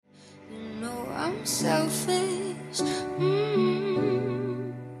selfish,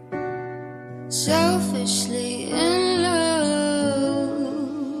 selfishly in love.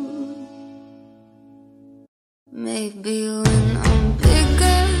 Maybe when I'm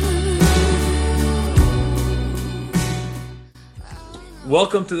bigger.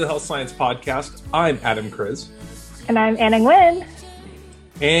 Welcome to the Health Science Podcast. I'm Adam Kriz. And I'm Anna Nguyen.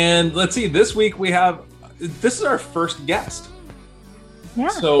 And let's see, this week this is our first guest. Yeah,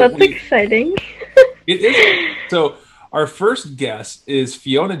 so that's exciting. It is. So our first guest is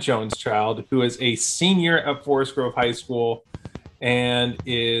Fiona Jones-Child, who is a senior at Forest Grove High School and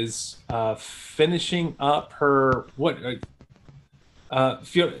is finishing up her,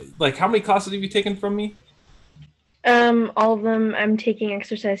 Fiona, like how many classes have you taken from me? All of them. I'm taking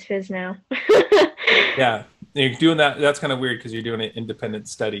exercise phys now. Yeah, you're doing that. That's kind of weird because you're doing an independent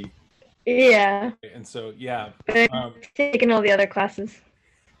study. Yeah. And so, yeah. I'm taking all the other classes.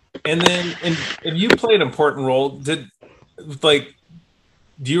 And then, and you play an important role. Do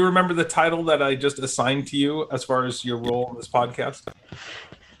you remember the title that I just assigned to you as far as your role in this podcast?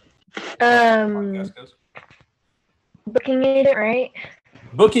 Booking agent, right?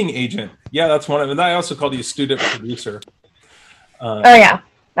 Booking agent. Yeah, that's one of them. And I also called you student producer. Oh, yeah,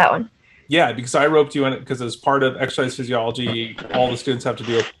 that one. Yeah, because I roped you in it because as part of exercise physiology, all the students have to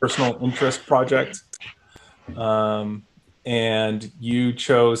do a personal interest project. And you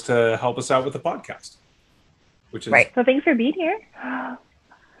chose to help us out with the podcast, which is right. So thanks for being here.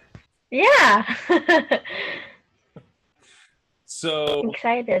 Yeah. So I'm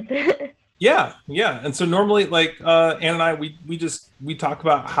excited. Yeah. And so normally, like Ann and I, we talk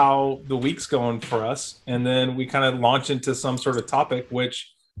about how the week's going for us, and then we kind of launch into some sort of topic,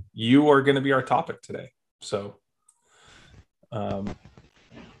 which you are going to be our topic today. So, yeah.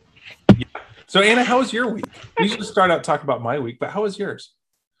 So Anna, how was your week? We should start out talking about my week, but how was yours?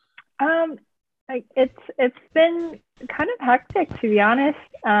 It's been kind of hectic, to be honest.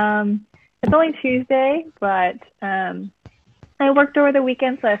 It's only Tuesday, but I worked over the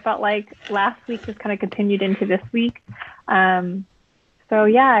weekend, so I felt like last week just kind of continued into this week. So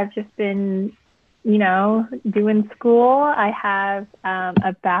yeah, I've just been, doing school. I have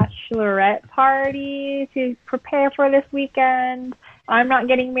a bachelorette party to prepare for this weekend. I'm not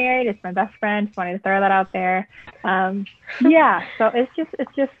getting married. It's my best friend. Just wanted to throw that out there. Yeah, so it's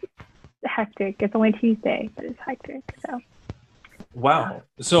just hectic. It's only Tuesday, but it's hectic. So. Wow.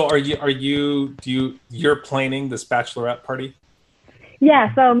 So you're planning this bachelorette party?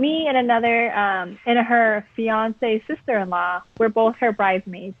 Yeah. So me and another and her fiance sister-in-law, we're both her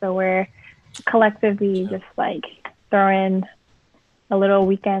bridesmaids. So we're collectively just like throwing a little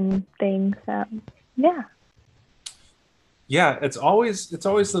weekend thing. So yeah. Yeah, it's always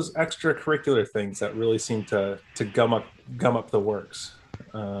those extracurricular things that really seem to gum up the works.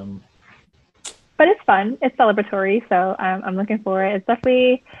 But it's fun. It's celebratory, so I'm looking for it. It's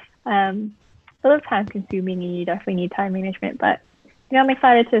definitely a little time consuming, and you definitely need time management. But I'm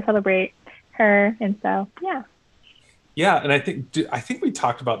excited to celebrate her, and so yeah. Yeah, and I think we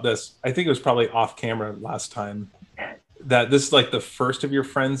talked about this. I think it was probably off camera last time that this is like the first of your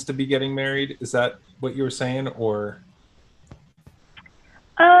friends to be getting married. Is that what you were saying, or?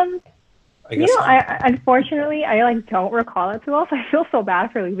 I unfortunately I don't recall it too well, so I feel so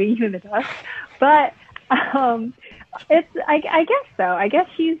bad for leaving you in the dust. But it's I guess so. I guess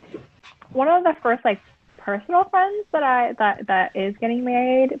she's one of the first personal friends that is getting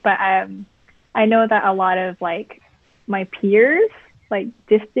married. But I know that a lot of my peers,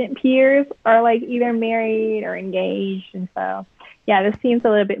 distant peers, are either married or engaged, and so yeah, this seems a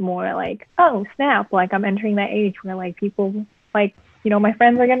little bit more oh snap, I'm entering that age where people my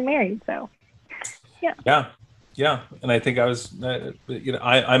friends are getting married. So yeah. And I think I was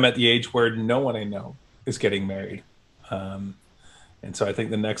I'm at the age where no one I know is getting married, and so I think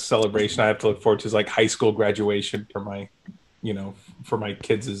the next celebration I have to look forward to is high school graduation for my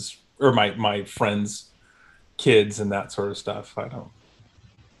kids' or my friends' kids and that sort of stuff.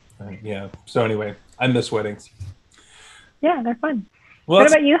 So anyway, I miss weddings. Yeah, they're fun. Well, what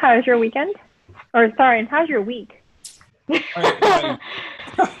about you? How's your weekend? Or sorry, how's your week?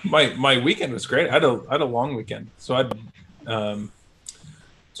 My weekend was great. I had a long weekend, so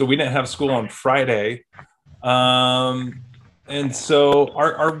so we didn't have school on Friday, and so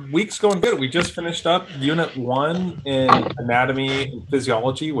our week's going good. We just finished up Unit 1 in Anatomy and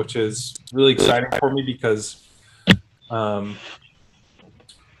Physiology, which is really exciting for me because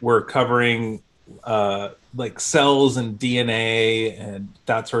we're covering cells and DNA and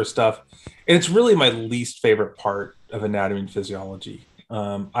that sort of stuff. And it's really my least favorite part of anatomy and physiology.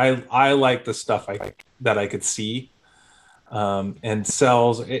 I like the stuff that I could see. and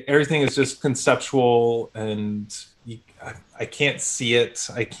cells. Everything is just conceptual, and I can't see it.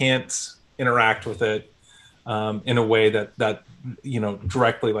 I can't interact with it in a way that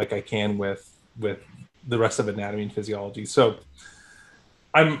directly like I can with the rest of anatomy and physiology. So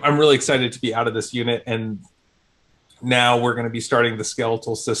I'm really excited to be out of this unit, and now we're going to be starting the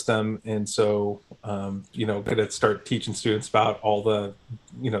skeletal system, and so going to start teaching students about all the,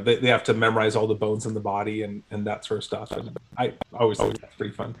 they have to memorize all the bones in the body and that sort of stuff. And I always think that's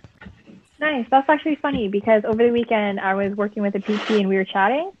pretty fun. Nice. That's actually funny because over the weekend I was working with a PT and we were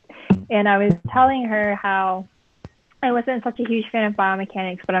chatting, and I was telling her how I wasn't such a huge fan of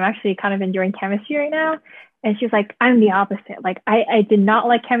biomechanics, but I'm actually kind of enjoying chemistry right now. And she's like, I'm the opposite. Like, I did not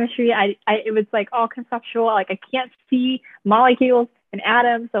like chemistry. It was like all conceptual. Like, I can't see molecules and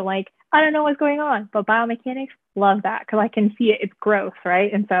atoms. So like, I don't know what's going on. But biomechanics, love that because I can see it. It's gross,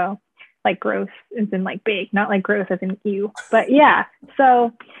 right? And so like gross is in like big, not like gross as in you. But yeah.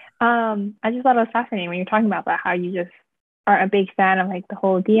 So I just thought it was fascinating when you're talking about that, how you just are a big fan of like the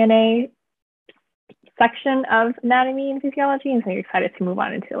whole DNA section of anatomy and physiology. And so you're excited to move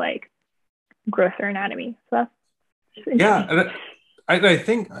on into like grosser anatomy. So yeah, I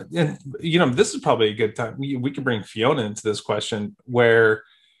think, and this is probably a good time. We could bring Fiona into this question, where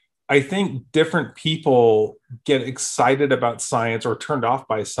I think different people get excited about science or turned off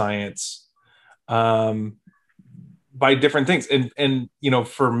by science by different things. And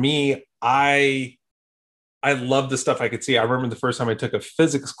for me, I love the stuff I could see. I remember the first time I took a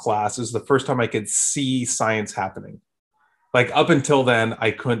physics class is the first time I could see science happening. Like up until then,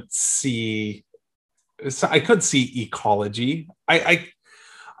 I couldn't see ecology.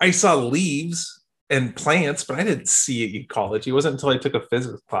 I saw leaves and plants, but I didn't see ecology. It wasn't until I took a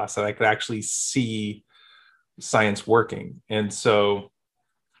physics class that I could actually see science working. And so,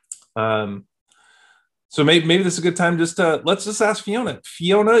 maybe this is a good time let's just ask Fiona.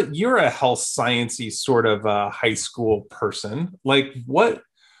 Fiona, you're a health sciencey sort of high school person. Like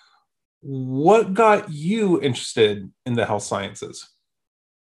what got you interested in the health sciences?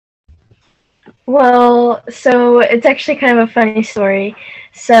 Well, so it's actually kind of a funny story.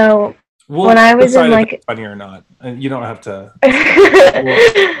 So when I was in like funny or not, and you don't have to.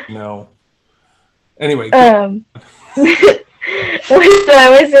 No. Anyway. When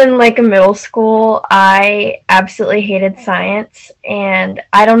I was in like middle school, I absolutely hated science, and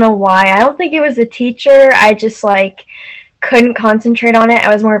I don't know why. I don't think it was the teacher. I just like couldn't concentrate on it.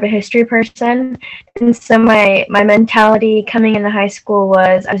 I was more of a history person. And so my mentality coming into high school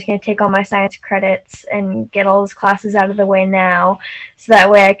was I was going to take all my science credits and get all those classes out of the way now. So that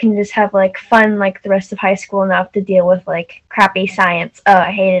way I can just have like fun like the rest of high school and not have to deal with like crappy science. Oh,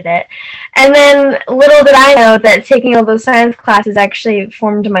 I hated it. And then little did I know that taking all those science classes actually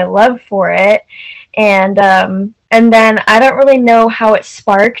formed my love for it. And then I don't really know how it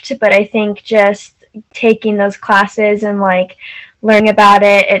sparked, but I think just taking those classes and like learning about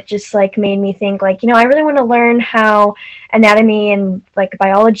it, it just like made me think like, I really want to learn how anatomy and like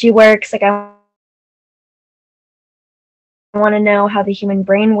biology works. Like I want to know how the human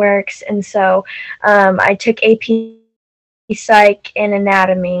brain works. And so I took AP Psych in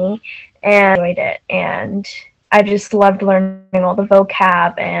anatomy and enjoyed it. And I just loved learning all the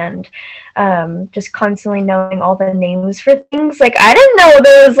vocab and just constantly knowing all the names for things. Like, I didn't know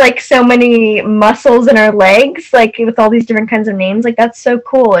there was, like, so many muscles in our legs, like, with all these different kinds of names. Like, that's so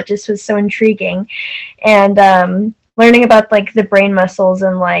cool. It just was so intriguing. And learning about, like, the brain muscles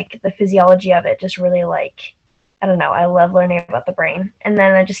and, like, the physiology of it just really, like, I don't know. I love learning about the brain. And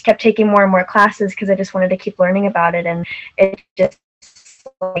then I just kept taking more and more classes because I just wanted to keep learning about it. And it just,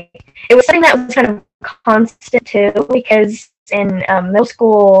 like, it was something that was kind of constant too, because in middle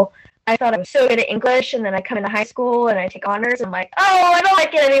school I thought I was so good at English, and then I come into high school and I take honors and I'm like, oh, I don't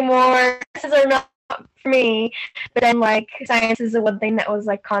like it anymore, this is not for me. But then like science is the one thing that was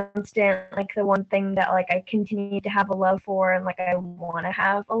like constant, like the one thing that like I continue to have a love for, and like I want to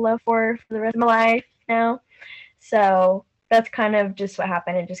have a love for the rest of my life now. So that's kind of just what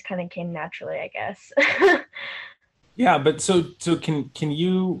happened. It just kind of came naturally, I guess. Yeah, but so can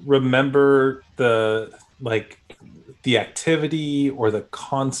you remember the activity or the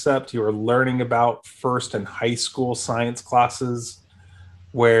concept you were learning about first in high school science classes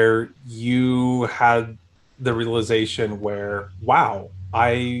where you had the realization where, wow,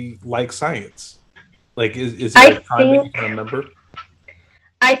 I like science? Like, is there a time that you can remember?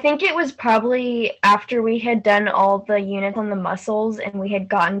 I think it was probably after we had done all the units on the muscles and we had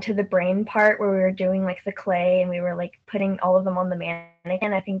gotten to the brain part where we were doing like the clay and we were like putting all of them on the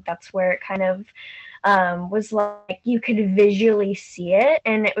mannequin. I think that's where it kind of was like you could visually see it,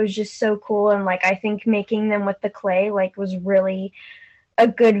 and it was just so cool. And like I think making them with the clay like was really a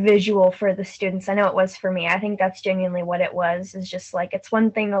good visual for the students. I know it was for me. I think that's genuinely what it was, is just like it's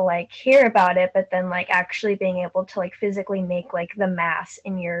one thing to like hear about it, but then like actually being able to like physically make like the mass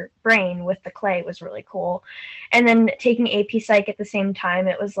in your brain with the clay was really cool. And then taking AP Psych at the same time,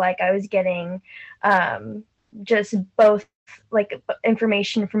 it was like I was getting just both like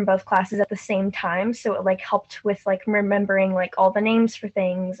information from both classes at the same time, so it like helped with like remembering like all the names for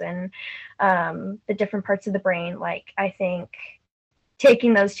things and the different parts of the brain. Like I think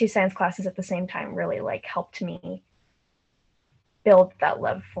taking those two science classes at the same time really like helped me build that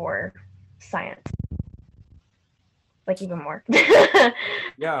love for science like even more.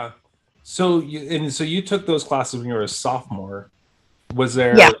 Yeah. So you took those classes when you were a sophomore. Was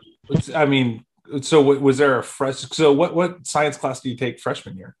there? Yeah. I mean, so was there a fresh? So what science class do you take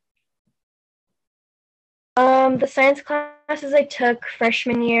freshman year? The science classes I took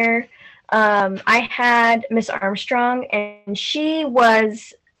freshman year, I had Miss Armstrong, and she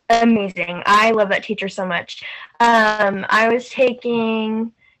was amazing. I love that teacher so much. I was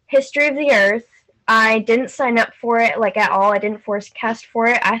taking History of the Earth. I didn't sign up for it like at all. I didn't force cast for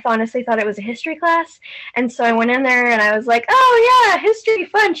it. I honestly thought it was a history class. And so I went in there and I was like, oh yeah, history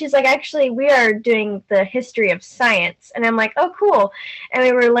fun. She's like, actually, we are doing the history of science. And I'm like, oh, cool. And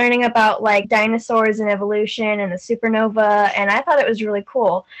we were learning about like dinosaurs and evolution and the supernova. And I thought it was really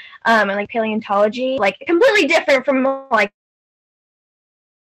cool. And like paleontology, like completely different from like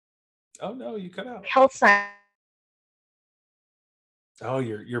Oh no, you cut out. health science. Oh,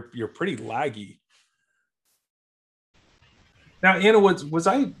 you're pretty laggy. Now, Anna,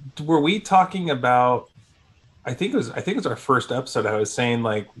 were we talking about? I think it was our first episode. I was saying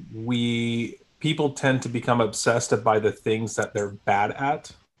like people tend to become obsessed by the things that they're bad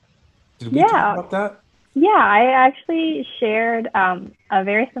at. Did we talk about that? Yeah, I actually shared a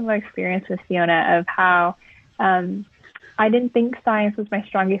very similar experience with Fiona of how I didn't think science was my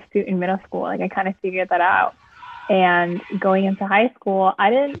strongest suit in middle school. Like I kind of figured that out. And going into high school, I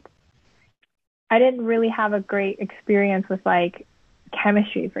didn't really have a great experience with like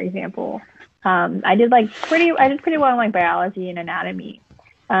chemistry, for example. I did pretty well in like biology and anatomy.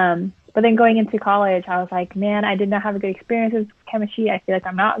 But then going into college, I was like, man, I did not have a good experience with chemistry. I feel like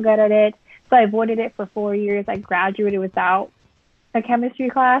I'm not good at it. So I avoided it for 4 years. I graduated without a chemistry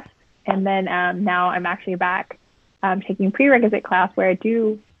class. And then now I'm actually back taking prerequisite class where I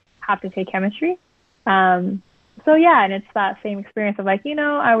do have to take chemistry. So yeah, and it's that same experience of like,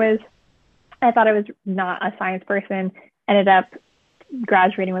 I thought I was not a science person, ended up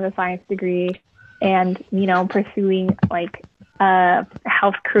graduating with a science degree and, pursuing like a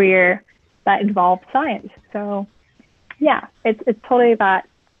health career that involved science. So yeah, it's totally that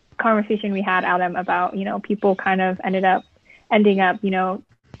conversation we had, Adam, about, people kind of ending up,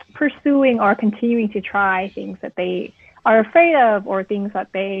 pursuing or continuing to try things that they are afraid of or things that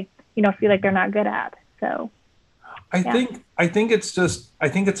they, feel like they're not good at. So I think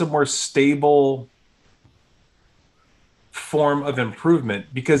it's a more stable form of improvement,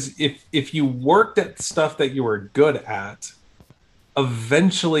 because if you worked at stuff that you were good at,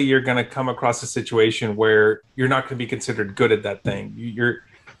 eventually you're going to come across a situation where you're not going to be considered good at that thing.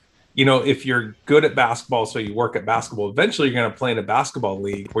 If you're good at basketball, so you work at basketball, eventually you're going to play in a basketball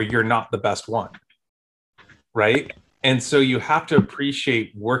league where you're not the best one, right? And so you have to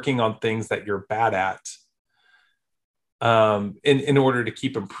appreciate working on things that you're bad at in order to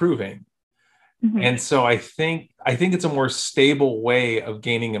keep improving. Mm-hmm. And so I think it's a more stable way of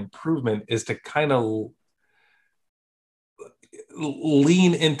gaining improvement is to kind of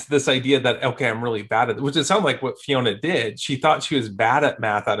lean into this idea that, okay, I'm really bad at it, which it sounded like what Fiona did. She thought she was bad at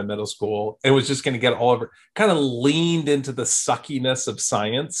math out of middle school and was just going to get all over, kind of leaned into the suckiness of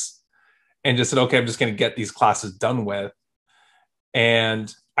science and just said, okay, I'm just going to get these classes done with.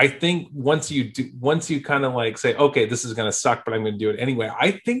 And I think once you kind of like say, okay, this is going to suck, but I'm going to do it anyway,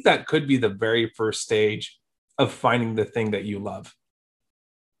 I think that could be the very first stage of finding the thing that you love.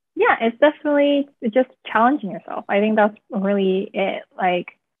 Yeah, it's definitely just challenging yourself. I think that's really it.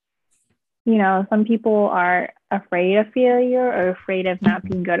 Like, some people are afraid of failure or afraid of not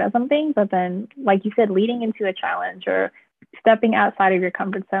being good at something, but then, like you said, leading into a challenge or stepping outside of your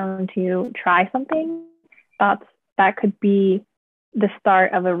comfort zone to try something, that could be the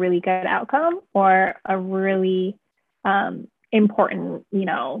start of a really good outcome or a really important,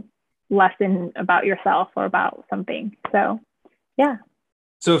 lesson about yourself or about something. So, yeah.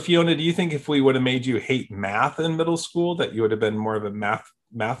 So Fiona, do you think if we would have made you hate math in middle school, that you would have been more of a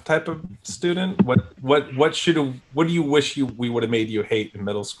math type of student? What do you wish we would have made you hate in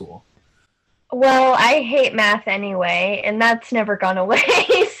middle school? Well, I hate math anyway, and that's never gone away.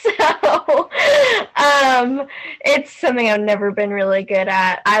 So, it's something I've never been really good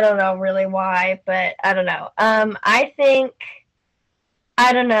at. I don't know really why, but I don't know. I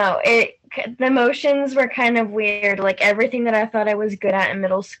don't know. The emotions were kind of weird. Like everything that I thought I was good at in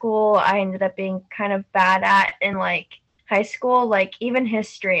middle school, I ended up being kind of bad at in like high school. Like even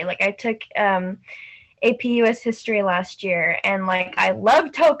history. Like I took AP US history last year, and like I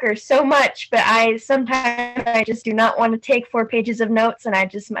love Toker so much, but sometimes I just do not want to take 4 pages of notes, and I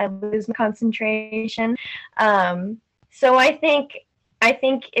lose my concentration. So I think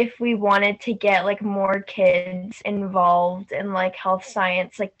if we wanted to get like more kids involved in like health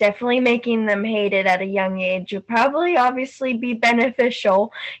science, like definitely making them hate it at a young age would probably obviously be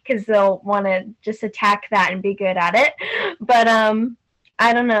beneficial because they'll want to just attack that and be good at it. But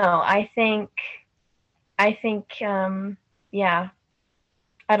I don't know. I think yeah,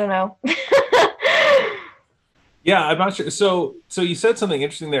 I don't know. Yeah, I'm not sure. So you said something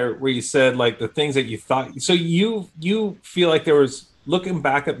interesting there where you said like the things that you thought. So you feel like there was, looking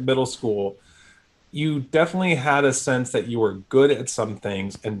back at middle school, you definitely had a sense that you were good at some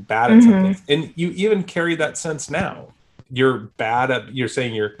things and bad at some things. And you even carry that sense now. You're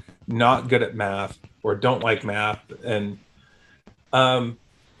saying you're not good at math or don't like math. And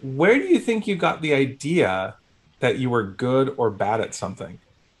where do you think you got the idea that you were good or bad at something?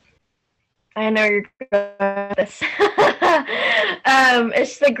 I know you're good at this.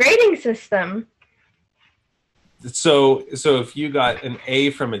 It's the grading system. So if you got an A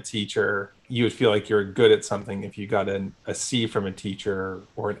from a teacher, you would feel like you're good at something. If you got a C from a teacher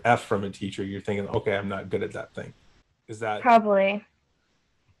or an F from a teacher, you're thinking, okay, I'm not good at that thing. Is that probably?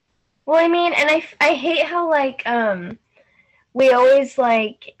 Well, I mean, and I hate how like we always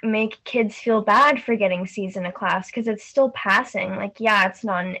like make kids feel bad for getting C's in a class because it's still passing. Like, yeah, it's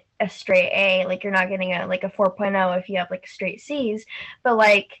not a straight A. Like, you're not getting a 4.0 if you have like straight C's. But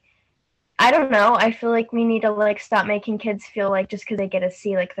like, I don't know. I feel like we need to like stop making kids feel like just because they get a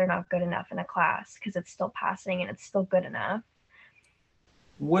C, like they're not good enough in a class because it's still passing and it's still good enough.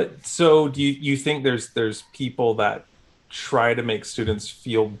 So do you think there's people that try to make students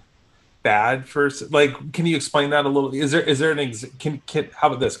feel bad first? Like, can you explain that a little? Is there how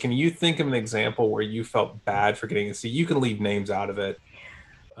about this? Can you think of an example where you felt bad for getting a C? You can leave names out of it.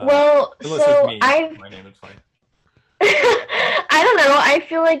 Well, so my name is fine. I don't know. I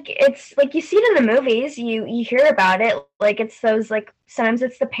feel like it's like you see it in the movies. You hear about it. Like it's those like sometimes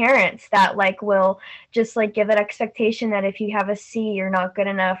it's the parents that like will just like give that expectation that if you have a C, you're not good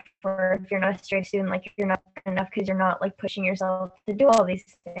enough, or if you're not a straight student, like you're not good enough because you're not like pushing yourself to do all these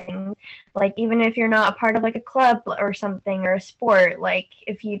things. Like even if you're not a part of like a club or something or a sport, like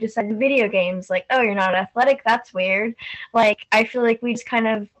if you decide to video games, like oh you're not athletic, that's weird. Like I feel like we just kind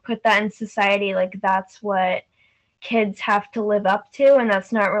of put that in society. Like that's what kids have to live up to, and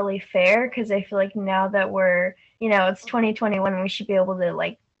that's not really fair because I feel like now that we're it's 2021, we should be able to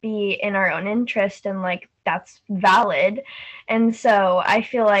like be in our own interest and like that's valid. And so I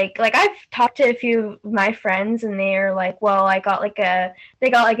feel like I've talked to a few of my friends and they're like, well, they got like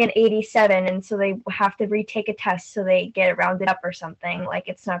an 87 and so they have to retake a test so they get it rounded up or something. Like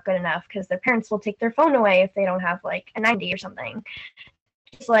it's not good enough because their parents will take their phone away if they don't have like a 90 or something.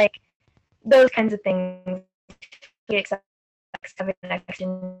 It's like those kinds of things. And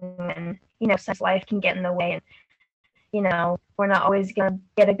sometimes life can get in the way, and we're not always gonna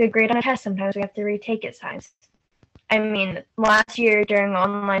get a good grade on a test. Sometimes we have to retake it sometimes. I mean, last year during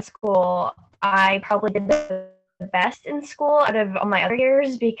online school, I probably did the best in school out of all my other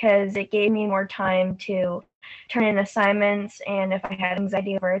years because it gave me more time to turn in assignments, and if I had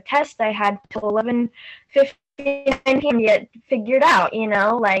anxiety over a test, I had till 11:59 to get figured out,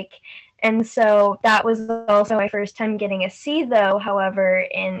 And so that was also my first time getting a C, though, however,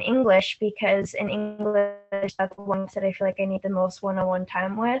 in English, because in English, that's the one that I feel like I need the most one-on-one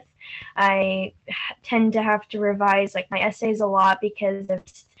time with. I tend to have to revise like my essays a lot because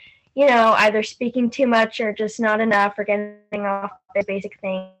it's, either speaking too much or just not enough or getting off the basic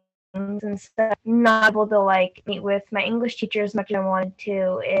things. And so not able to like meet with my English teacher as much as I wanted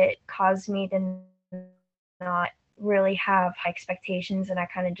to. It caused me to not really have high expectations, and I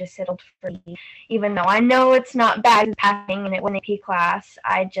kind of just settled for E. Even though I know it's not bad passing and it wasn't AP class,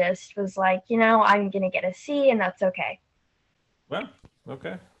 I just was like, I'm gonna get a C and that's okay. Well,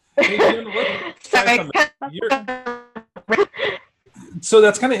 okay. Hey, sorry. So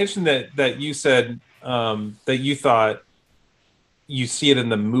that's kind of interesting that you said that you thought you see it in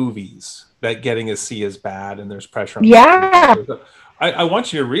the movies that getting a C is bad and there's pressure on Yeah. I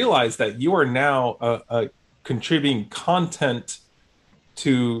want you to realize that you are now contributing content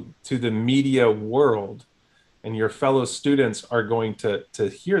to the media world, and your fellow students are going to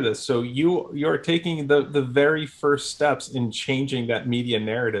hear this. So you're taking the very first steps in changing that media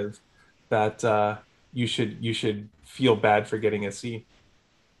narrative that you should feel bad for getting a C.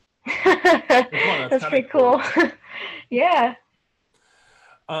 That's pretty cool. Yeah.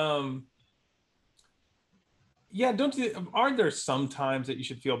 Yeah, aren't there some times that you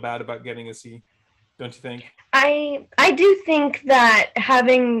should feel bad about getting a C? Don't you think? I do think that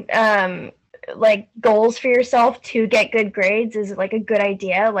having like goals for yourself to get good grades is like a good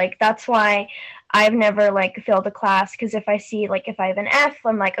idea. Like that's why I've never like failed a class, because if I see like if I have an F,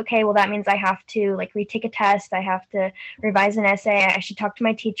 I'm like, okay, well that means I have to like retake a test, I have to revise an essay, I should talk to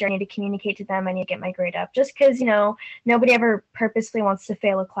my teacher, I need to communicate to them, I need to get my grade up. Just because, you know, nobody ever purposely wants to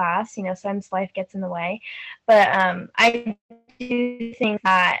fail a class, you know, sometimes life gets in the way. But I do think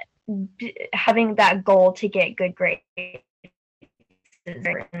that having that goal to get good grades is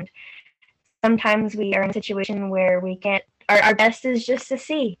important. Sometimes we are in a situation where we can't, our best is just a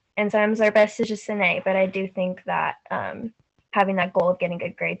C, and sometimes our best is just an A. But I do think that having that goal of getting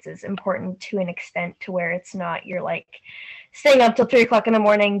good grades is important to an extent to where it's not you're like staying up till 3 o'clock in the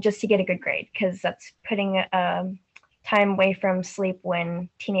morning just to get a good grade, because that's putting time away from sleep when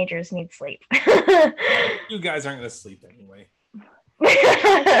teenagers need sleep. You guys aren't going to sleep anyway.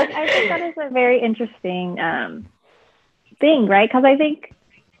 I think that is a very interesting thing, right? Because I think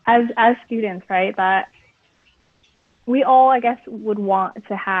as students, right, that we all, I guess, would want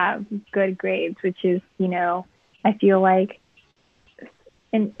to have good grades, which is, you know, I feel like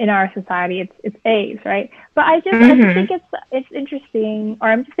in our society it's A's, right? But I just think it's interesting, or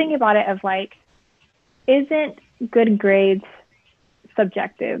I'm just thinking about it of like, isn't good grades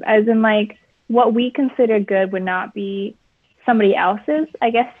subjective? As in like what we consider good would not be somebody else's,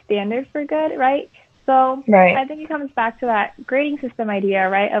 I guess, standard for good, right? So right. I think it comes back to that grading system idea,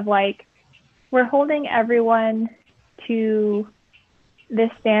 right? Of like, we're holding everyone to this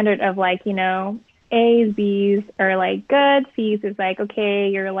standard of like, you know, A's, B's are like good, C's is like, okay,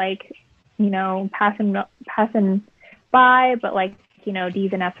 you're like, you know, passing by, but like, you know,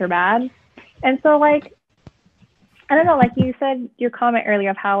 D's and F's are bad. And so like, I don't know, like you said your comment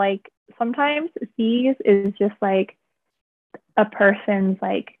earlier of how like sometimes C's is just like a person's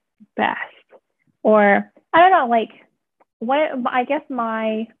like best, or I don't know, like what I guess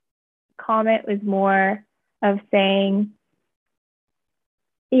my comment was more of saying,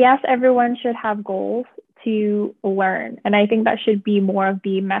 yes, everyone should have goals to learn, and I think that should be more of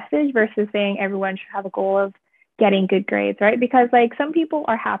the message versus saying everyone should have a goal of getting good grades, right? Because like some people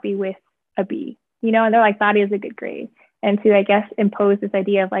are happy with a B, you know, and they're like, that is a good grade, and to I guess impose this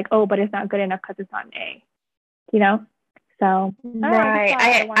idea of like, oh, but it's not good enough because it's not an A, you know. So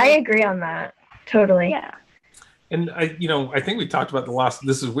right, I agree on that totally. Yeah. And I think we talked about the last.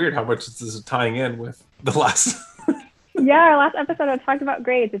 This is weird how much this is tying in with the last. Yeah, our last episode I talked about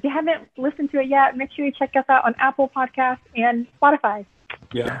grades. If you haven't listened to it yet, make sure you check us out on Apple Podcasts and Spotify.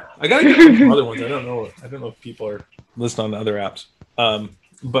 Yeah, I gotta get some other ones. I don't know if people are listening on other apps.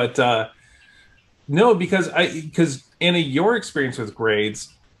 But no, because Anna, your experience with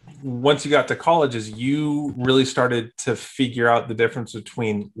grades, once you got to college, is you really started to figure out the difference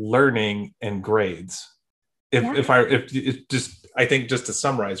between learning and grades. I think just to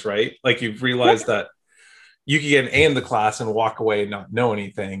summarize, right? Like you've realized that you can get an A in the class and walk away and not know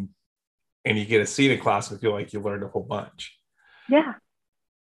anything, and you get a C in class and feel like you learned a whole bunch. Yeah.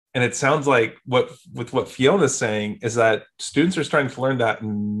 And it sounds like what Fiona's saying is that students are starting to learn that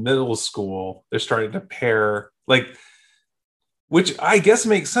in middle school. They're starting to pair, like, which I guess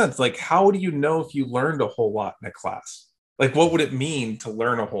makes sense. Like, how do you know if you learned a whole lot in a class? Like, what would it mean to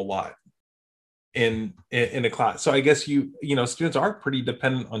learn a whole lot in a class? So I guess students are pretty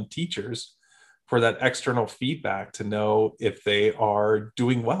dependent on teachers for that external feedback to know if they are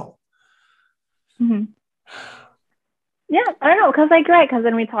doing well. Mm-hmm. Yeah, I don't know, because like, right, because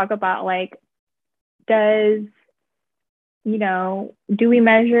then we talk about like, do we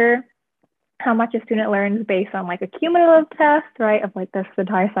measure how much a student learns based on like a cumulative test, right? Of like this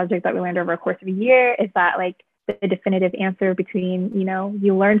entire subject that we learned over a course of a year. Is that like the definitive answer between,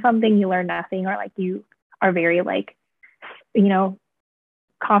 you learn something, you learn nothing, or like you are very like,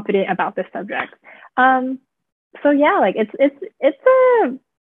 confident about this subject. So yeah, like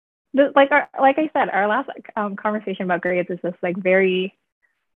like I said, our last conversation about grades is just like very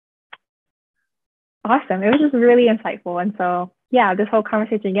awesome. It was just really insightful. And so yeah, this whole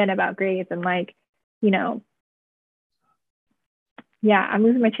conversation again about grades and like, Yeah, I'm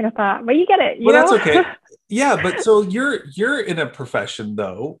losing my train of thought, but you get it, you Well, that's know? okay. Yeah, but so you're in a profession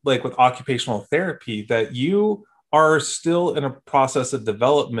though, like with occupational therapy, that you are still in a process of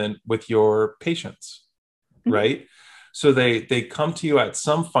development with your patients, Mhm. right? So they come to you at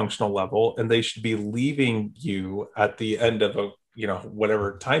some functional level and they should be leaving you at the end of a,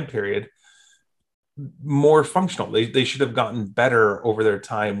 whatever time period more functional. They should have gotten better over their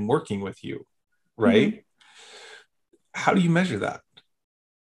time working with you, Mhm. right? How do you measure that?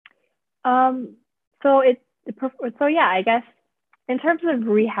 Um, so it's so yeah, I guess in terms of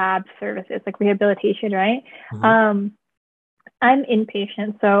rehab services, like rehabilitation, right? Mhm. Um, I'm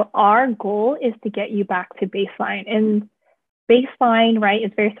inpatient, so our goal is to get you back to baseline. And baseline, right,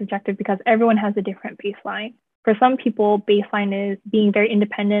 is very subjective because everyone has a different baseline. For some people, baseline is being very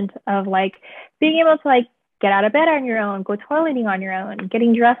independent of like being able to like get out of bed on your own, go toileting on your own,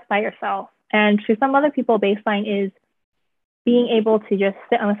 getting dressed by yourself. And for some other people, baseline is being able to just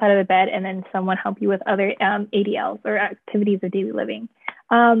sit on the side of the bed and then someone help you with other ADLs or activities of daily living.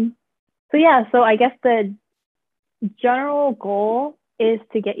 Um, so yeah, so I guess the general goal is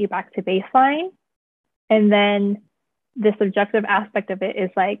to get you back to baseline. And then the subjective aspect of it is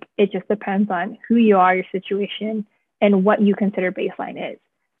like, it just depends on who you are, your situation, and what you consider baseline is.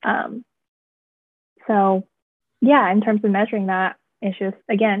 Um, so, yeah, in terms of measuring that, it's just,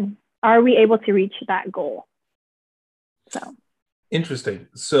 again, are we able to reach that goal? So, Interesting.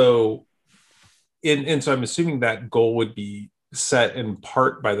 So, and so I'm assuming that goal would be set in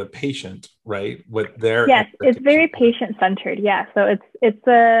part by the patient, right? What their yes, it's expectations very are. patient centered. Yeah. So, it's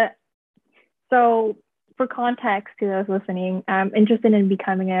a, so for context to those listening, I'm interested in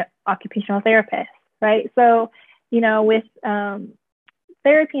becoming an occupational therapist, right? So, with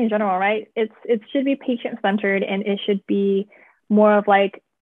therapy in general, right? It should be patient centered and it should be more of like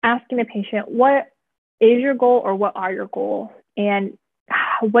asking the patient, what is your goal or what are your goals? And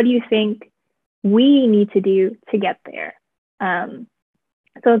what do you think we need to do to get there? Um,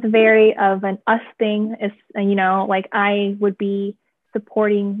 so it's very of an us thing. It's, like I would be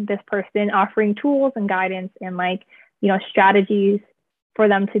supporting this person, offering tools and guidance and like, strategies for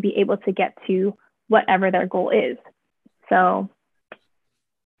them to be able to get to whatever their goal is. So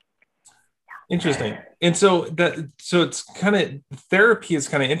Interesting. And so it's kind of therapy is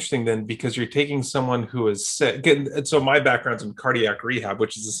kind of interesting then because you're taking someone who is sick. And so my background's in cardiac rehab,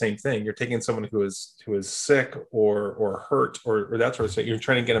 which is the same thing. You're taking someone who is sick or hurt or that sort of thing. You're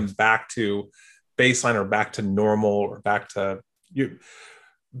trying to get them back to baseline or back to normal or back to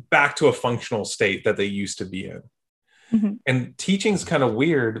a functional state that they used to be in. mhm. And teaching's kind of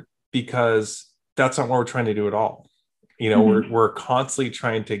weird because that's not what we're trying to do at all. Mhm. We're constantly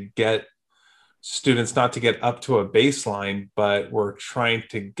trying to get students not to get up to a baseline, but we're trying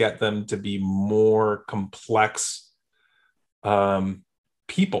to get them to be more complex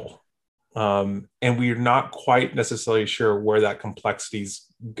people. And we're not quite necessarily sure where that complexity is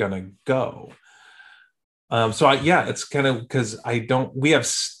going to go. Yeah, it's kind of because we have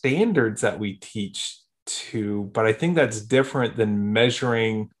standards that we teach to, but I think that's different than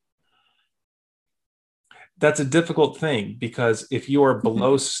measuring. That's a difficult thing because if you are Mhm.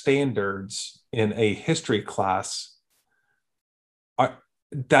 below standards in a history class,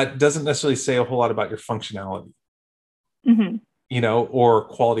 that doesn't necessarily say a whole lot about your functionality, Mhm. or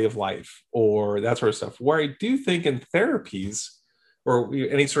quality of life or that sort of stuff. Where I do think in therapies or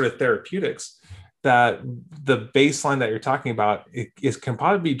any sort of therapeutics, that the baseline that you're talking about can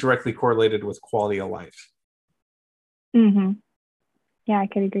probably be directly correlated with quality of life. Mhm. Yeah, I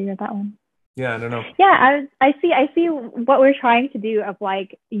could agree with that one. Yeah, I don't know. Yeah, I see what we're trying to do of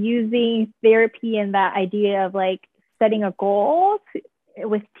like using therapy and that idea of like setting a goal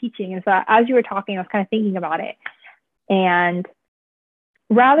with teaching. And so as you were talking, I was kind of thinking about it. And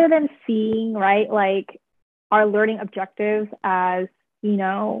rather than seeing, right, like our learning objectives as,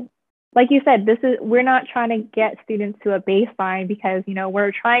 like you said, we're not trying to get students to a baseline because,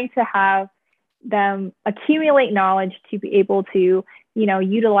 we're trying to have them accumulate knowledge to be able to,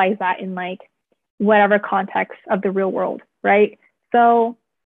 utilize that in like whatever context of the real world, right? So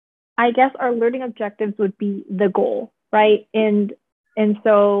I guess our learning objectives would be the goal, right? And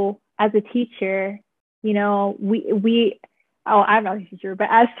so as a teacher, we oh, I'm not a teacher, but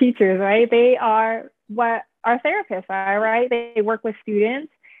as teachers, right? They are what our therapists are, right? They work with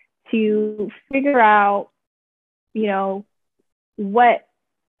students to figure out, you know, what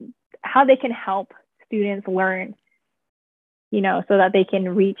how they can help students learn, so that they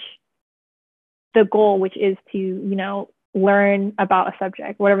can reach the goal, which is to, learn about a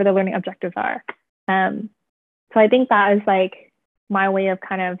subject, whatever the learning objectives are. So I think that is like my way of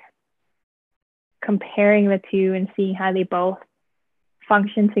kind of comparing the two and seeing how they both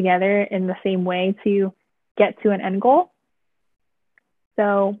function together in the same way to get to an end goal.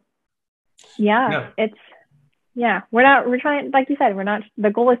 So we're trying, like you said, the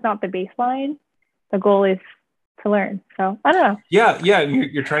goal is not the baseline. The goal is to learn. So I don't know. Yeah. And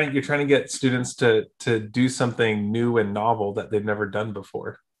you're trying to get students to do something new and novel that they've never done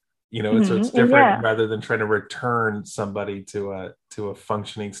before. So it's different rather than trying to return somebody to a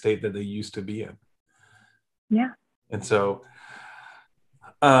functioning state that they used to be in. Yeah. And so,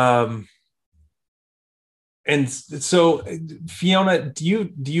 Fiona, do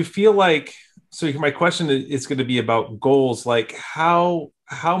you feel like, so my question is going to be about goals, like how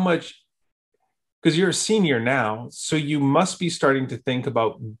much, because you're a senior now, so you must be starting to think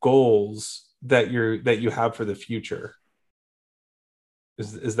about goals that you have for the future.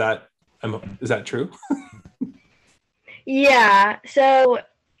 Is that true? Yeah. So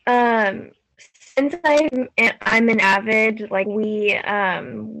since I'm an avid, like we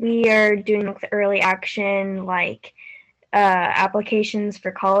are doing the early action like applications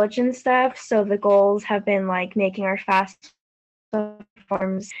for college and stuff. So the goals have been like making our FAFSA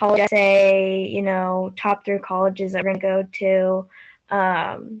forms, college essay, top 3 colleges that we're gonna go to.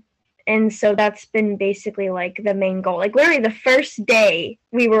 And so that's been basically like the main goal. Like literally the first day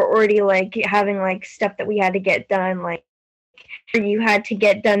we were already like having like stuff that we had to get done, like you had to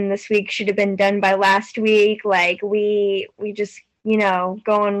get done this week should have been done by last week. Like we just,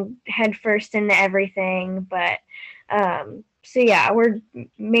 going head first into everything. But so yeah, we're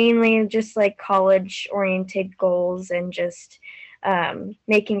mainly just like college oriented goals and just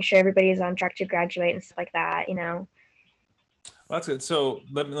making sure everybody is on track to graduate and stuff like that, Well, that's good. So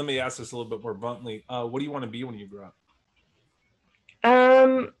let me ask this a little bit more bluntly. What do you want to be when you grow up?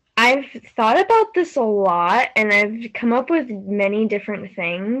 I've thought about this a lot, and I've come up with many different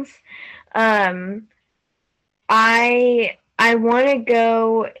things. I want to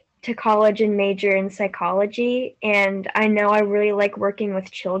go to college and major in psychology, and I know I really like working with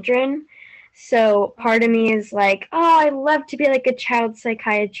children. So part of me is like, oh, I'd love to be like a child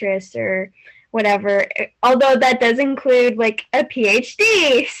psychiatrist or whatever, although that does include like a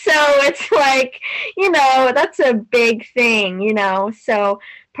PhD. So it's like, that's a big thing, so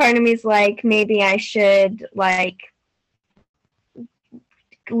part of me is like, maybe I should like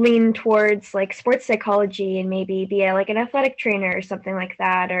lean towards like sports psychology and maybe be like an athletic trainer or something like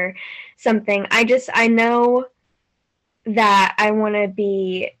that, or something. I know that I want to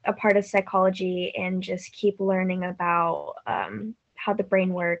be a part of psychology and just keep learning about how the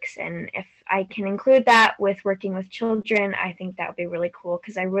brain works. And if I can include that with working with children, I think that would be really cool,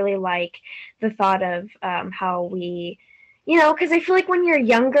 because I really like the thought of how we, because I feel like when you're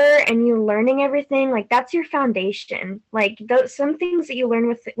younger and you're learning everything, like that's your foundation. Like some things that you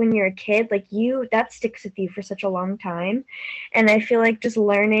learn when you're a kid, like that sticks with you for such a long time. And I feel like just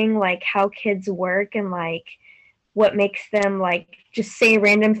learning like how kids work and like what makes them like just say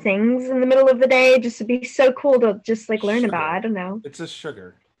random things in the middle of the day just would be so cool to just like learn about. I don't know. It's a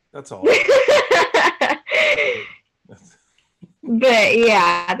sugar. That's all. But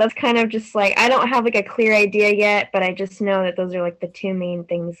yeah, that's kind of just like, I don't have like a clear idea yet, but I just know that those are like the 2 main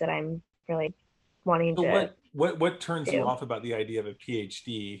things that I'm really wanting to. What turns you off about the idea of a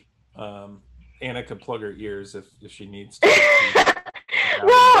PhD? Anna could plug her ears if she needs to.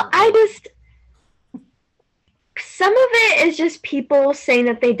 Well, some of it is just people saying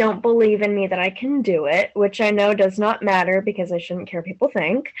that they don't believe in me that I can do it, which I know does not matter because I shouldn't care what people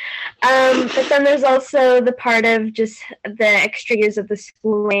think. But then there's also the part of just the extra years of the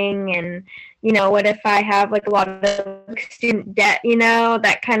schooling and, what if I have like a lot of student debt,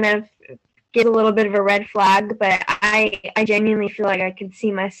 that kind of gives a little bit of a red flag. But I genuinely feel like I could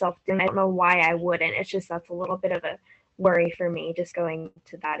see myself doing it. I don't know why I wouldn't. It's just that's a little bit of a worry for me just going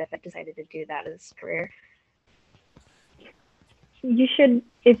to that if I decided to do that as a career. You should,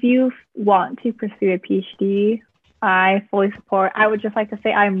 if you want to pursue a PhD, I fully support. I would just like to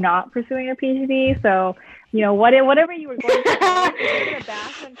say I'm not pursuing a PhD. So, whatever you were going to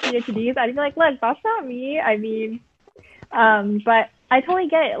bash on PhDs, I'd be like, look, that's not me. I mean, but I totally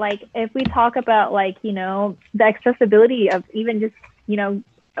get it. Like, if we talk about like, the accessibility of even just,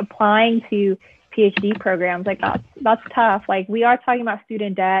 applying to PhD programs, like that's tough. Like we are talking about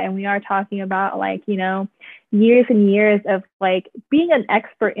student debt, and we are talking about like, years and years of like being an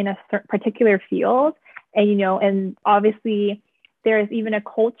expert in a particular field. And, and obviously there's even a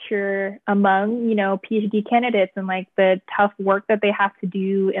culture among, PhD candidates and like the tough work that they have to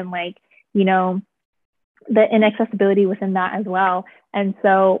do and like, the inaccessibility within that as well. And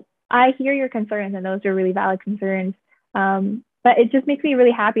so I hear your concerns, and those are really valid concerns. But it just makes me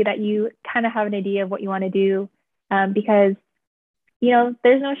really happy that you kind of have an idea of what you want to do, because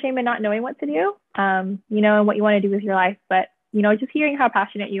there's no shame in not knowing what to do, and what you want to do with your life. But, just hearing how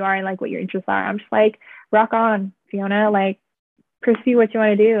passionate you are and like what your interests are, I'm just like, rock on, Fiona, like pursue what you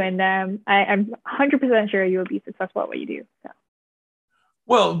want to do. And I'm 100% sure you will be successful at what you do. So.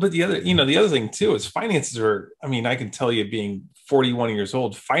 Well, but the other thing too is finances are, I mean, I can tell you being 41 years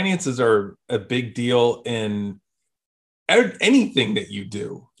old, finances are a big deal in anything that you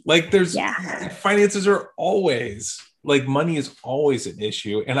do. Like finances are always, like money is always an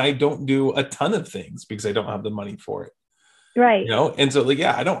issue. And I don't do a ton of things because I don't have the money for it. Right. And so like,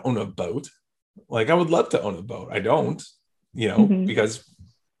 I don't own a boat. Like I would love to own a boat. I don't, because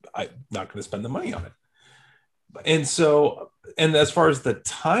I'm not going to spend the money on it. And so, and as far as the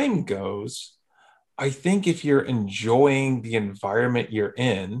time goes, I think if you're enjoying the environment you're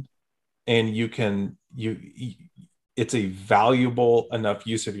in and it's a valuable enough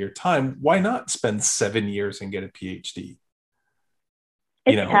use of your time, why not spend 7 years and get a PhD?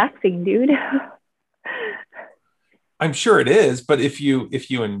 It's taxing, dude. I'm sure it is, but if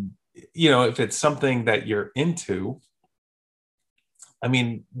it's something that you're into, I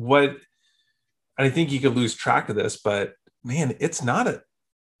mean, I think you could lose track of this, but man, it's not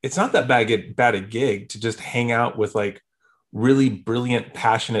that bad a gig to just hang out with like really brilliant,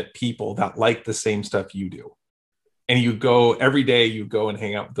 passionate people that like the same stuff you do. And every day you go and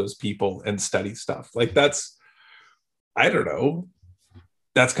hang out with those people and study stuff. Like that's, I don't know,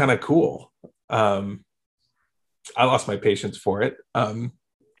 that's kind of cool. I lost my patience for it,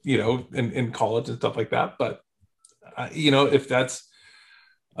 in college and stuff like that. But, if that's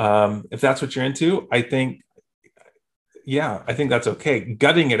what you're into, I think that's okay.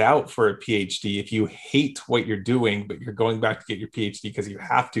 Gutting it out for a PhD, if you hate what you're doing, but you're going back to get your PhD because you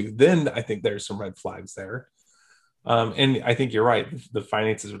have to, then I think there's some red flags there. And I think you're right. The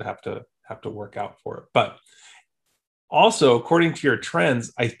finances would have to work out for it. But also, according to your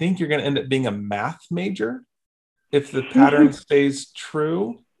trends, I think you're going to end up being a math major if the pattern stays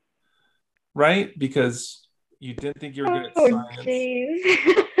true, right? Because you didn't think you were good at science. Geez.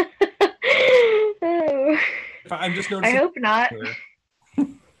 I'm just noticing. I hope not.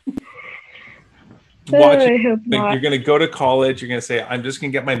 I hope not. You're going to go to college. You're going to say, I'm just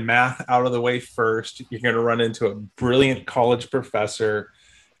going to get my math out of the way first. You're going to run into a brilliant college professor.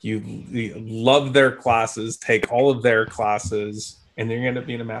 You love their classes, take all of their classes, and then you're going to end up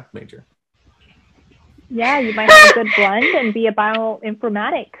being a math major. Yeah, you might have a good blend and be a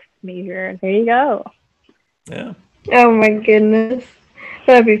bioinformatics major. There you go. Yeah. Oh my goodness.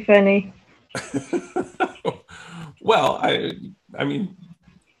 That'd be funny. Well, I mean,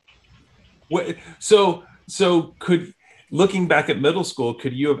 what? So looking back at middle school,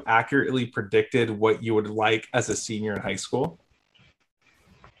 could you have accurately predicted what you would like as a senior in high school?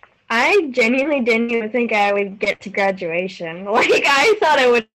 I genuinely didn't even think I would get to graduation. Like, I thought I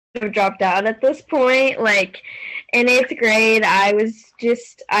would have dropped out at this point. Like, in 8th grade, I was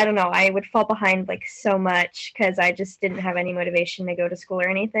just, I don't know, I would fall behind, like, so much because I just didn't have any motivation to go to school or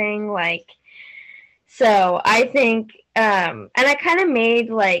anything. Like, so I think, and I kind of made,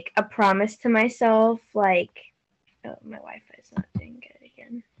 like, a promise to myself, like, oh, my Wi-Fi is not doing good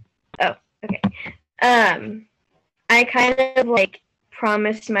again. Oh, okay. I kind of, like,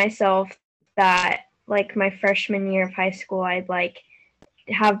 promised myself that, like, my freshman year of high school, I'd, like,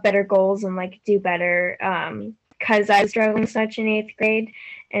 have better goals and, like, do better, because I was struggling so much in 8th grade.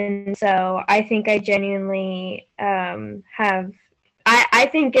 And so I think I genuinely I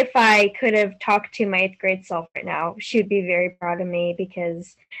think if I could have talked to my 8th grade self right now, she would be very proud of me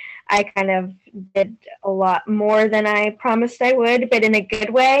because I kind of did a lot more than I promised I would, but in a good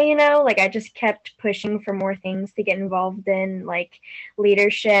way, like I just kept pushing for more things to get involved in, like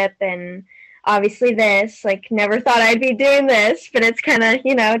leadership and obviously this, like never thought I'd be doing this, but it's kind of,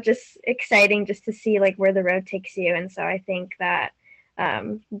 just exciting just to see like where the road takes you. And so I think that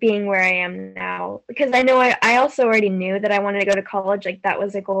being where I am now, because I know I also already knew that I wanted to go to college, like that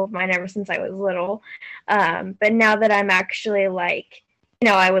was a goal of mine ever since I was little. But now that I'm actually like,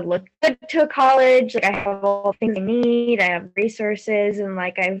 I would look good to a college, like I have all the things I need, I have resources, and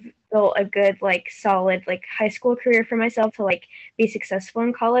like I've built a good, like solid, like high school career for myself to like be successful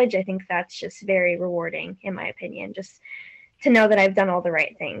in college. I think that's just very rewarding, in my opinion, just to know that I've done all the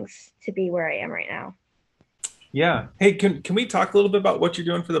right things to be where I am right now. Yeah. Hey, can we talk a little bit about what you're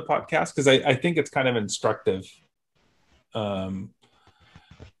doing for the podcast? Because I think it's kind of instructive while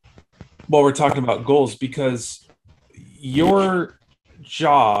we're talking about goals, because your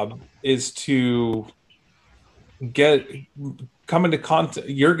job is to come into contact.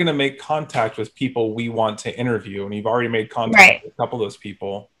 You're going to make contact with people we want to interview, and you've already made contact with a couple of those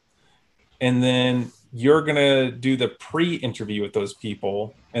people. And then you're going to do the pre-interview with those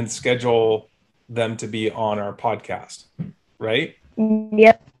people and schedule them to be on our podcast, right?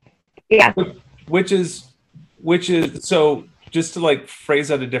 Yep. Yeah. Which is so, just to like phrase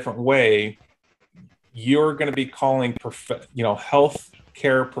that a different way, you're going to be calling health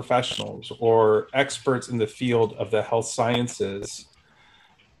care professionals or experts in the field of the health sciences,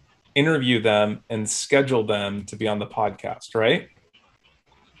 interview them and schedule them to be on the podcast, right?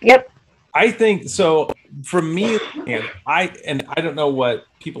 Yep. I think so. For me, and I don't know what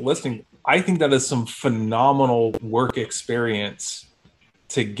people listening, I think that is some phenomenal work experience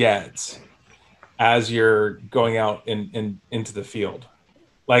to get as you're going out into the field.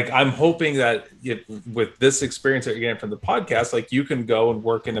 Like, I'm hoping that with this experience that you're getting from the podcast, like, you can go and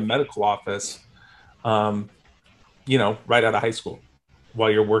work in a medical office, right out of high school while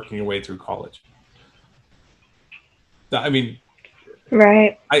you're working your way through college. I mean,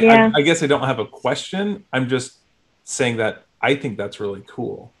 right. I guess I don't have a question. I'm just saying that I think that's really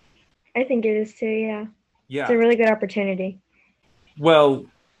cool. I think it is too, yeah. Yeah. It's a really good opportunity. Well,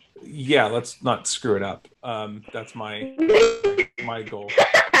 yeah, let's not screw it up. That's my goal.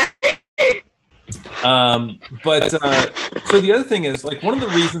 So the other thing is, like, one of the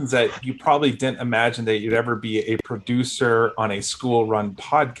reasons that you probably didn't imagine that you'd ever be a producer on a school-run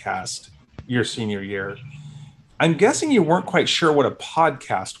podcast your senior year, I'm guessing you weren't quite sure what a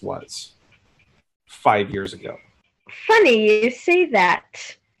podcast was 5 years ago. Funny you say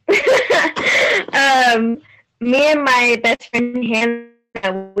that. Me and my best friend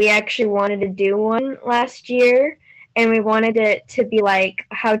Hannah, we actually wanted to do one last year, and we wanted it to be like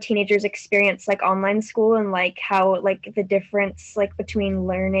how teenagers experience like online school, and like how like the difference like between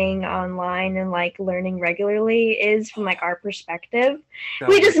learning online and like learning regularly is from like our perspective.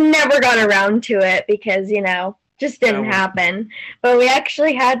 We just never got around to it because just didn't happen. But we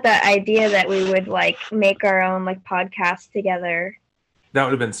actually had that idea that we would like make our own like podcast together. That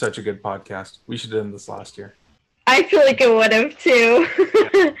would have been such a good podcast. We should have done this last year. I feel like it would have too.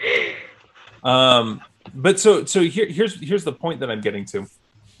 But so here's the point that I'm getting to,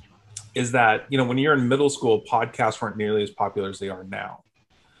 is that when you're in middle school, podcasts weren't nearly as popular as they are now.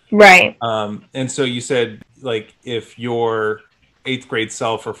 Right. And so you said, like, if your 8th grade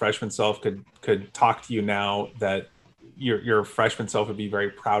self or freshman self could talk to you now, that your freshman self would be very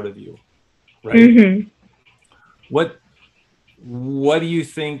proud of you, right? Mm-hmm. What do you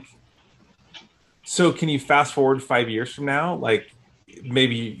think? So can you fast forward 5 years from now? Like,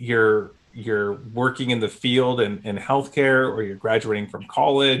 maybe you're working in the field in healthcare, or you're graduating from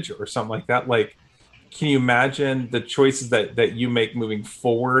college or something like that. Like, can you imagine the choices that you make moving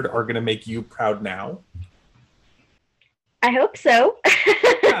forward are going to make you proud now? I hope so.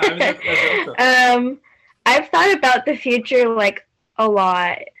 Yeah, I mean, that's awesome. I've thought about the future like a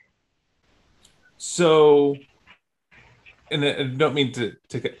lot. So, and I don't mean to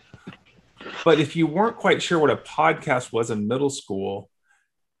get, but if you weren't quite sure what a podcast was in middle school,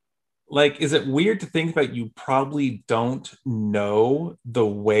 like, is it weird to think that you probably don't know the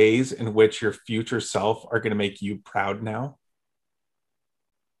ways in which your future self are going to make you proud now?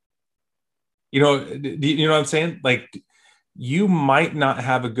 You know what I'm saying? Like, you might not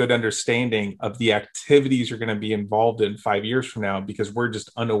have a good understanding of the activities you're going to be involved in 5 years from now, because we're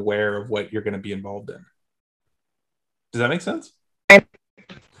just unaware of what you're going to be involved in. Does that make sense?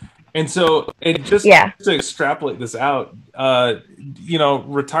 And so, to extrapolate this out,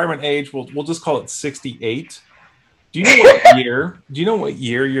 retirement age, we'll just call it 68. Do you know what year? Do you know what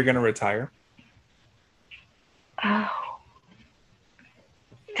year you're going to retire? Oh,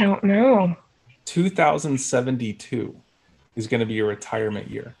 don't know. 2072 is going to be your retirement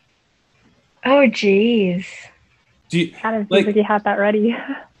year. Oh, geez. Adam seems like you had that ready.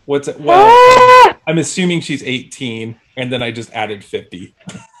 What's it? Well, I'm assuming she's 18, and then I just added 50.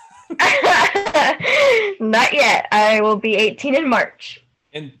 Not yet. I will be 18 in March.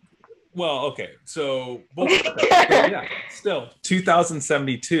 And okay. So yeah, still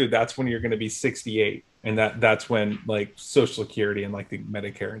 2072. That's when you're going to be 68, and that's when like Social Security and like the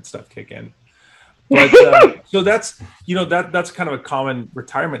Medicare and stuff kick in. But so that's that's kind of a common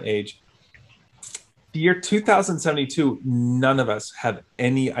retirement age. The year 2072, none of us have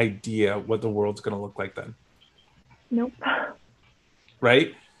any idea what the world's going to look like then. Nope.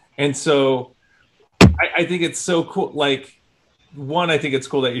 Right? And so I think it's so cool. Like, one, I think it's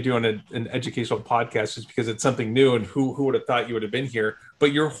cool that you're doing an educational podcast just because it's something new, and who would have thought you would have been here?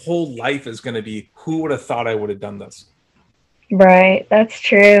 But your whole life is going to be, who would have thought I would have done this? Right. That's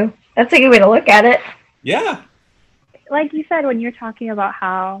true. That's a good way to look at it. Yeah. Like you said, when you're talking about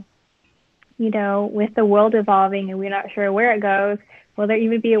how, with the world evolving and we're not sure where it goes, will there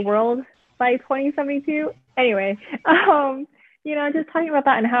even be a world by 2072. Anyway, just talking about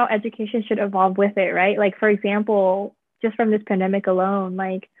that and how education should evolve with it, right? Like, for example, just from this pandemic alone,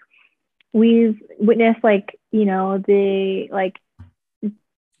 like we've witnessed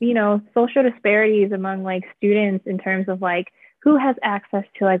social disparities among like students in terms of like who has access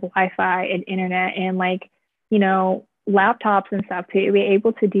to like Wi-Fi and internet and like, laptops and stuff to be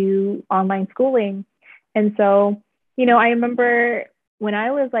able to do online schooling. And so, I remember when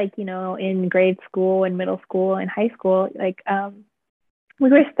I was like, in grade school and middle school and high school, like we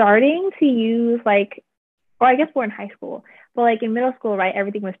were starting to use like, or I guess we're in high school, but like in middle school, right,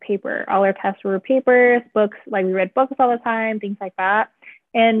 everything was paper. All our tests were papers, books, like we read books all the time, things like that.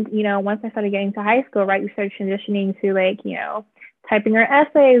 And, once I started getting to high school, right, we started transitioning to like, typing our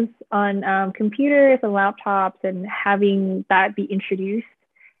essays on computers and laptops and having that be introduced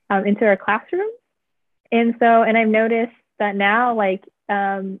into our classroom. And I've noticed that now, like,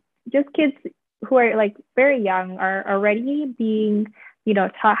 just kids who are like very young are already being,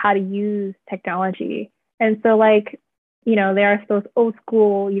 taught how to use technology. And so like, there are those old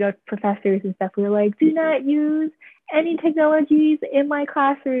school, professors and stuff who are like, do not use any technologies in my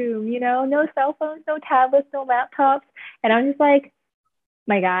classroom, no cell phones, no tablets, no laptops. And I'm just like,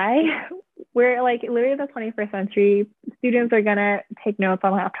 my guy, we're like literally in the 21st century. Students are gonna take notes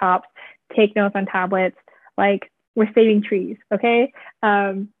on laptops, take notes on tablets. Like, we're saving trees, okay?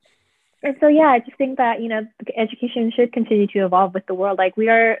 And so, yeah, I just think that, education should continue to evolve with the world. Like, we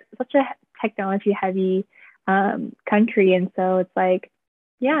are such a technology heavy country. And so it's like,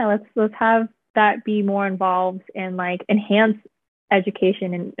 yeah, let's have that be more involved and like enhance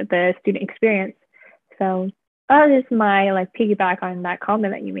education and the student experience. So that is my like piggyback on that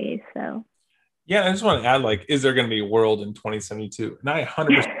comment that you made. So yeah, I just want to add, like, is there going to be a world in 2072? And I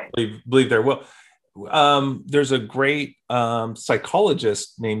 100% believe there will. There's a great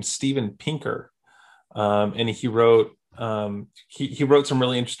psychologist named Steven Pinker, and he wrote he wrote some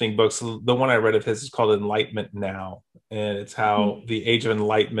really interesting books. The one I read of his is called Enlightenment Now, and it's how the age of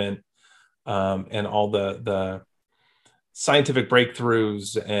enlightenment and all the scientific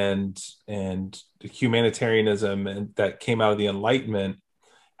breakthroughs and humanitarianism and that came out of the Enlightenment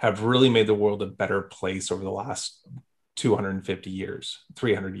have really made the world a better place over the last 250 years,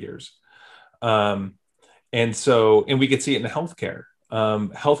 300 years. And we could see it in healthcare.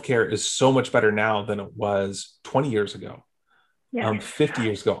 Healthcare is so much better now than it was 20 years ago, 50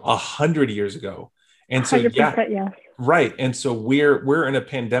 years ago, 100 years ago. And so, yeah, right. And so we're in a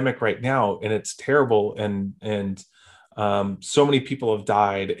pandemic right now, and it's terrible. And so many people have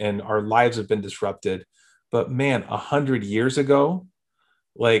died and our lives have been disrupted. But man, 100 years ago,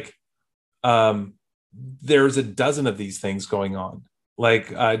 like, there's a dozen of these things going on.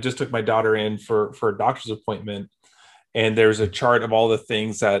 Like, I just took my daughter in for a doctor's appointment, and there's a chart of all the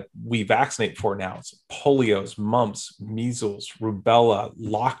things that we vaccinate for now. It's polio, mumps, measles, rubella,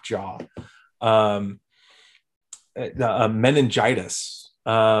 lockjaw, meningitis,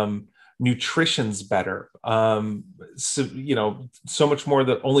 nutrition's better. So much more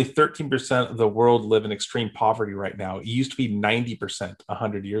that only 13% of the world live in extreme poverty right now. It used to be 90%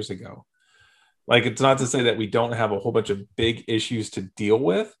 100 years ago. Like, it's not to say that we don't have a whole bunch of big issues to deal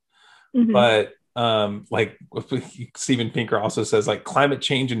with, but like Steven Pinker also says, like, climate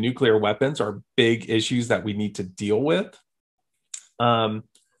change and nuclear weapons are big issues that we need to deal with.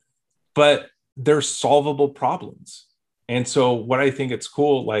 But they're solvable problems. And so what I think it's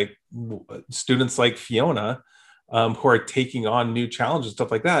cool, like students like Fiona, who are taking on new challenges,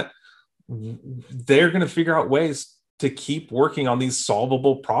 stuff like that, they're going to figure out ways to keep working on these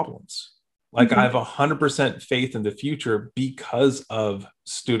solvable problems. Like, I have 100% faith in the future because of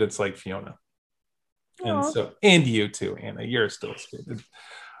students like Fiona. And so, and you too, Anna, you're still a student.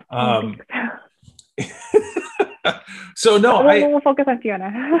 So no, we'll focus on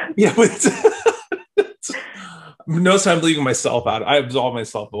Fiona. Yeah, but notice I'm leaving myself out. I absolve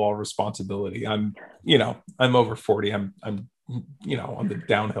myself of all responsibility. I'm over 40. I'm on the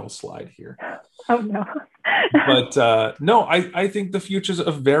downhill slide here. Oh no. But no, I think the future's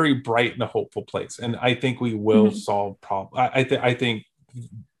a very bright and a hopeful place, and I think we will solve problems. I think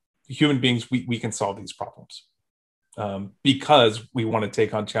human beings, we can solve these problems because we want to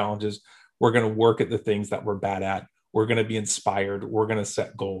take on challenges. We're going to work at the things that we're bad at. We're going to be inspired. We're going to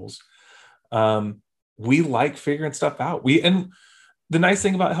set goals. We like figuring stuff out. And the nice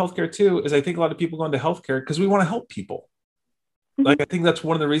thing about healthcare too is I think a lot of people go into healthcare because we want to help people. Like, I think that's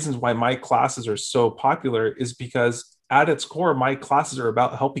one of the reasons why my classes are so popular, is because at its core, my classes are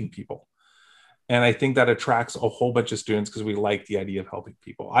about helping people. And I think that attracts a whole bunch of students because we like the idea of helping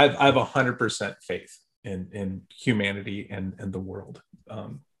people. I have 100% faith in humanity and the world.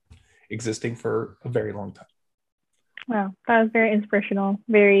 existing for a very long time. Wow, that was very inspirational.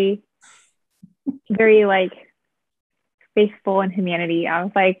 Very, very like faithful in humanity. I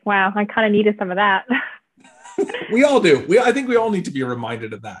was like, wow, I kind of needed some of that. We all do. I think we all need to be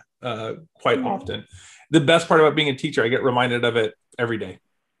reminded of that quite often. The best part about being a teacher, I get reminded of it every day.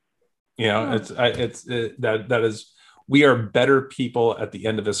 You know, that is, we are better people at the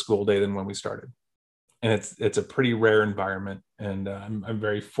end of a school day than when we started, and it's a pretty rare environment, and I'm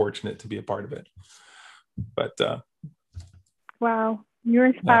very fortunate to be a part of it. But wow, you're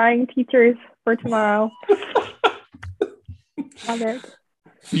inspiring teachers for tomorrow. Love it.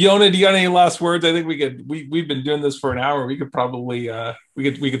 Fiona, do you got any last words? I think we've been doing this for an hour. We could probably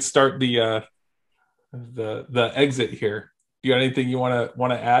we could start the exit here. Do you got anything you want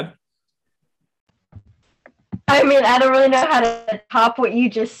to add? I mean, I don't really know how to top what you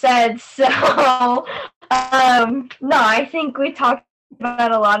just said. So, no, I think we talked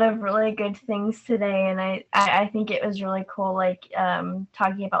about a lot of really good things today, and I think it was really cool, like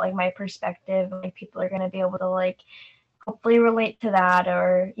talking about like my perspective. Like people are going to be able to like hopefully relate to that,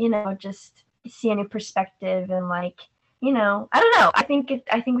 or just see a new perspective, and like I don't know. I think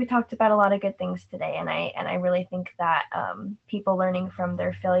we talked about a lot of good things today, and I really think that people learning from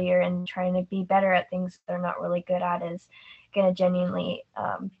their failure and trying to be better at things they're not really good at is going to genuinely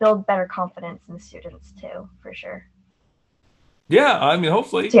build better confidence in students too, for sure. Yeah, I mean,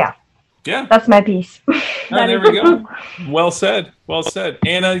 hopefully. So, yeah, that's my piece. There we go. Well said. Well said.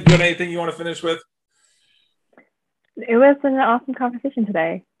 Anna, you got anything you want to finish with? It was an awesome conversation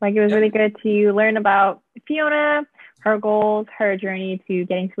today. Like, it was really good to learn about Fiona, her goals, her journey to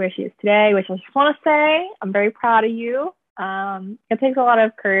getting to where she is today, which I just want to say, I'm very proud of you. It takes a lot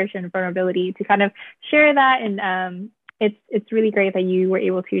of courage and vulnerability to kind of share that. And it's really great that you were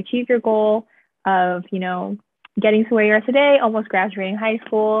able to achieve your goal of, getting to where you are today, almost graduating high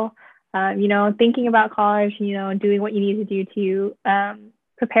school, thinking about college, doing what you need to do to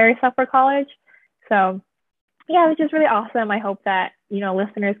prepare yourself for college. So yeah, it was just really awesome. I hope that,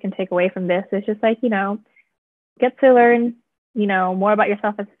 listeners can take away from this. It's just like, get to learn, more about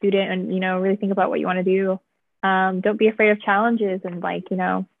yourself as a student, and, really think about what you want to do. Don't be afraid of challenges, and like,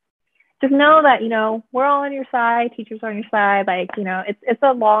 just know that, we're all on your side, teachers are on your side. Like, it's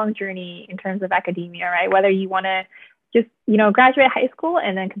a long journey in terms of academia, right? Whether you want to just, graduate high school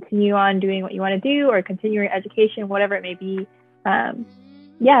and then continue on doing what you want to do, or continue your education, whatever it may be.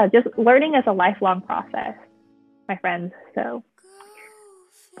 Just learning is a lifelong process, my friends. So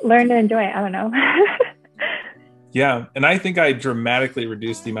learn and enjoy it. I don't know. Yeah, and I think I dramatically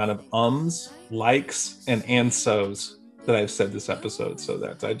reduced the amount of likes, and so's that I've said this episode. So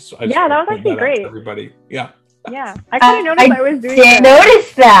that's I just that was actually great. Everybody, yeah. I kind of noticed I was doing. Didn't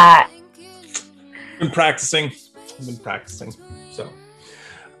notice that. I've been practicing. So,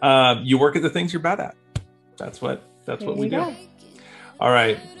 you work at the things you're bad at. That's what we do. All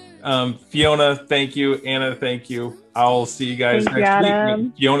right, Fiona, thank you. Anna, thank you. I'll see you guys next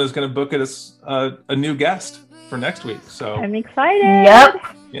week. Fiona's going to book us a new guest for next week. So I'm excited. Yep.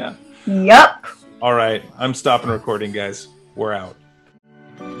 Yeah. Yep. All right. I'm stopping recording, guys. We're out.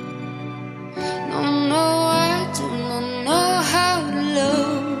 No, I do not know how to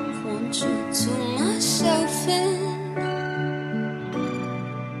love. Want you to myself in.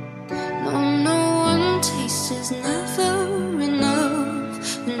 No, one taste is never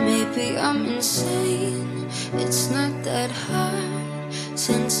enough. And maybe I'm insane. It's not that hard.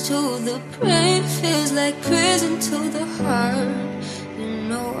 Since to the brain feels like prison to the heart.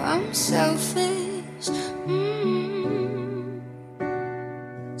 I'm selfish,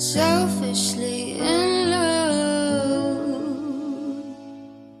 selfishly in love.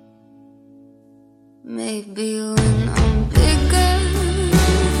 Maybe when I'm bigger,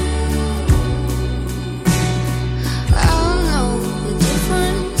 I'll know the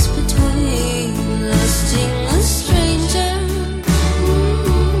difference between lusting a stranger.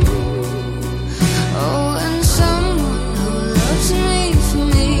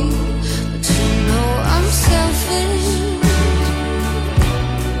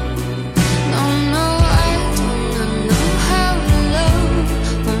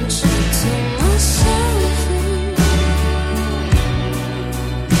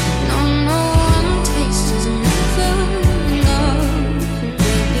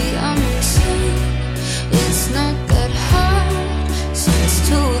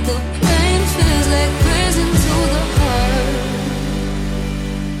 The